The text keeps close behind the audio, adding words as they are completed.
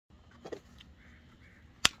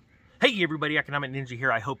Hey everybody, Economic Ninja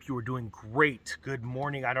here. I hope you are doing great. Good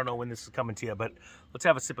morning. I don't know when this is coming to you, but let's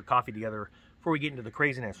have a sip of coffee together before we get into the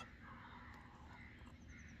craziness.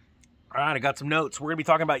 All right, I got some notes. We're going to be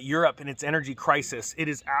talking about Europe and its energy crisis. It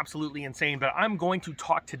is absolutely insane, but I'm going to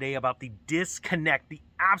talk today about the disconnect, the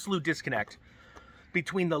absolute disconnect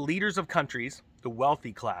between the leaders of countries, the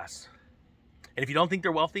wealthy class. And if you don't think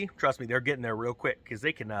they're wealthy, trust me, they're getting there real quick because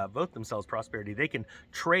they can vote themselves prosperity. They can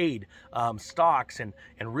trade stocks and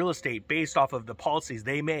real estate based off of the policies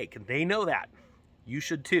they make. And they know that. You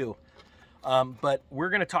should too. But we're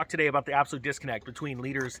going to talk today about the absolute disconnect between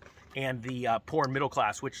leaders and the poor and middle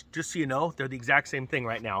class, which, just so you know, they're the exact same thing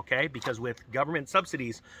right now, okay? Because with government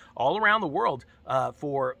subsidies all around the world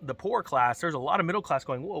for the poor class, there's a lot of middle class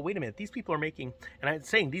going, whoa, wait a minute, these people are making, and I'm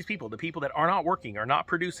saying these people, the people that are not working, are not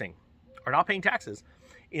producing, are not paying taxes.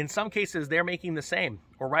 In some cases, they're making the same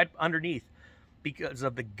or right underneath because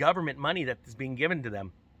of the government money that is being given to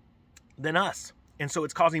them than us. And so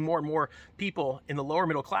it's causing more and more people in the lower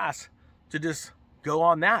middle class to just go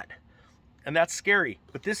on that. And that's scary.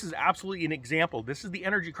 But this is absolutely an example. This is the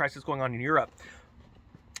energy crisis going on in Europe.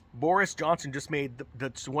 Boris Johnson just made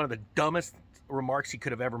one of the dumbest remarks he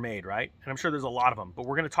could have ever made, right? And I'm sure there's a lot of them, but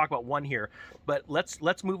we're going to talk about one here. But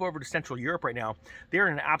let's move over to Central Europe right now. They're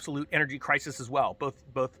in an absolute energy crisis as well,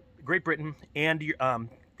 both Great Britain and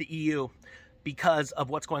the EU, because of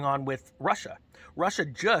what's going on with Russia. Russia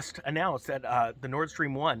just announced that the Nord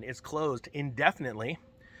Stream 1 is closed indefinitely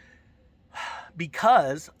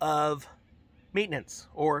because of maintenance,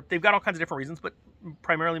 or they've got all kinds of different reasons, but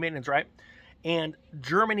primarily maintenance, right? And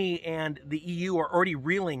Germany and the EU are already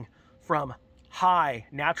reeling from high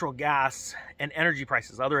natural gas and energy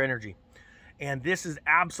prices, other energy. And this is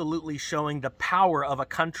absolutely showing the power of a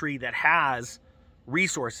country that has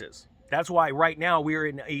resources. That's why right now we're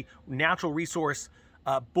in a natural resource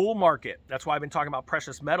bull market. That's why I've been talking about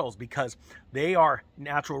precious metals, because they are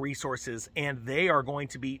natural resources and they are going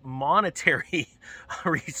to be monetary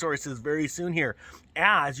resources very soon here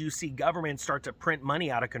as you see governments start to print money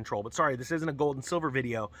out of control. But sorry, this isn't a gold and silver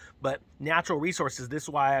video, but natural resources. This is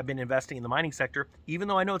why I've been investing in the mining sector, even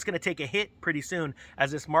though I know it's going to take a hit pretty soon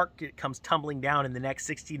as this market comes tumbling down in the next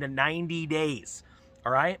 60 to 90 days.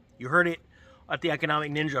 All right, you heard it at the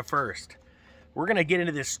Economic Ninja first. We're going to get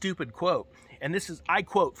into this stupid quote. And this is, I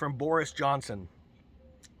quote from Boris Johnson.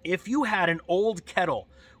 If you had an old kettle,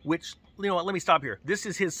 which, you know what, let me stop here. This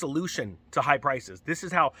is his solution to high prices. This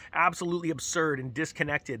is how absolutely absurd and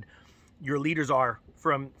disconnected your leaders are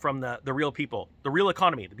from the real people, the real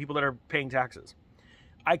economy, the people that are paying taxes.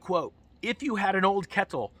 I quote, if you had an old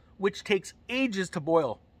kettle, which takes ages to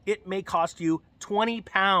boil, it may cost you 20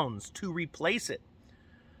 pounds to replace it.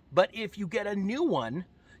 But if you get a new one,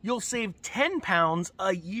 you'll save 10 pounds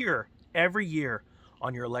a year, every year,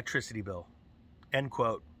 on your electricity bill. End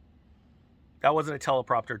quote. That wasn't a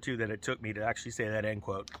teleprompter too that it took me to actually say that, end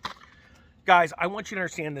quote. Guys, I want you to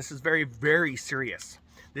understand this is very, very serious.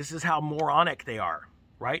 This is how moronic they are,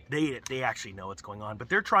 right? They actually know what's going on, but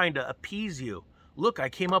they're trying to appease you. Look, I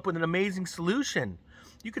came up with an amazing solution.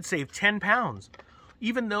 You could save 10 pounds.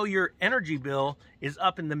 Even though your energy bill is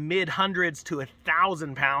up in the mid hundreds to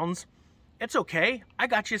 1,000 pounds, it's okay. I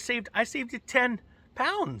got you saved. I saved you 10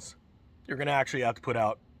 pounds. You're going to actually have to put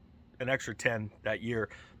out an extra 10 that year.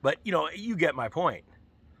 But, you know, you get my point.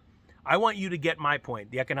 I want you to get my point,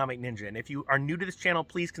 the Economic Ninja. And if you are new to this channel,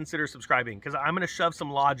 please consider subscribing, because I'm going to shove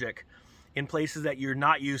some logic in places that you're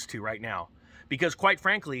not used to right now. Because quite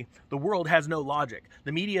frankly, the world has no logic.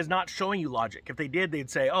 The media is not showing you logic. If they did, they'd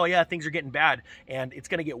say, oh yeah, things are getting bad and it's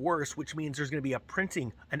going to get worse, which means there's going to be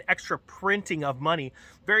an extra printing of money.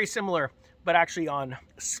 Very similar, but actually on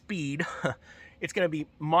speed. It's going to be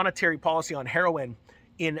monetary policy on heroin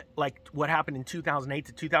in like what happened in 2008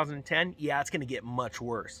 to 2010. Yeah, it's going to get much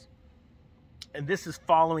worse. And this is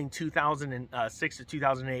following 2006 to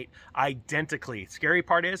 2008 identically. Scary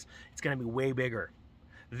part is it's going to be way bigger.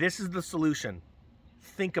 This is the solution.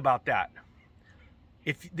 Think about that.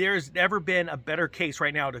 If there's ever been a better case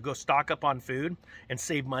right now to go stock up on food and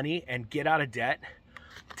save money and get out of debt,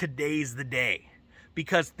 today's the day.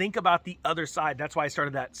 Because think about the other side. That's why I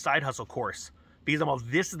started that side hustle course. Because I'm all,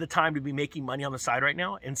 this is the time to be making money on the side right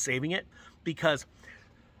now and saving it. Because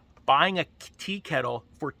buying a tea kettle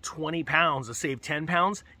for 20 pounds to save 10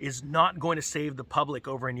 pounds is not going to save the public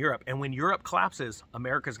over in Europe. And when Europe collapses,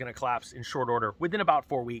 America's going to collapse in short order within about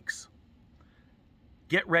 4 weeks.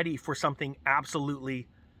 Get ready for something absolutely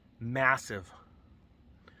massive.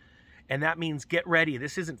 And that means get ready.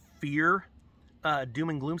 This isn't fear, doom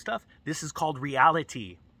and gloom stuff. This is called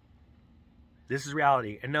reality. This is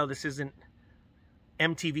reality. And no, this isn't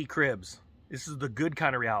MTV Cribs. This is the good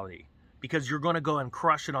kind of reality. because you're going to go and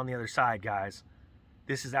crush it on the other side, guys.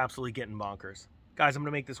 This is absolutely getting bonkers. Guys, I'm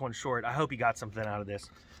going to make this one short. I hope you got something out of this.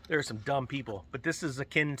 There are some dumb people, but this is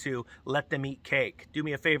akin to let them eat cake. Do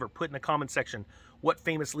me a favor, put in the comment section what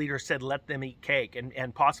famous leader said let them eat cake,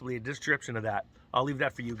 and possibly a description of that. I'll leave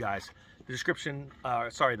that for you guys. The description,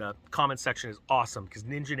 the comment section is awesome, because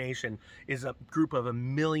Ninja Nation is a group of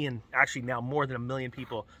 1 million, actually now more than 1 million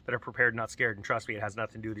people that are prepared, not scared, and trust me, it has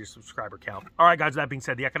nothing to do with your subscriber count. All right, guys, that being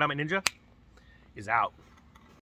said, the Economic Ninja is out.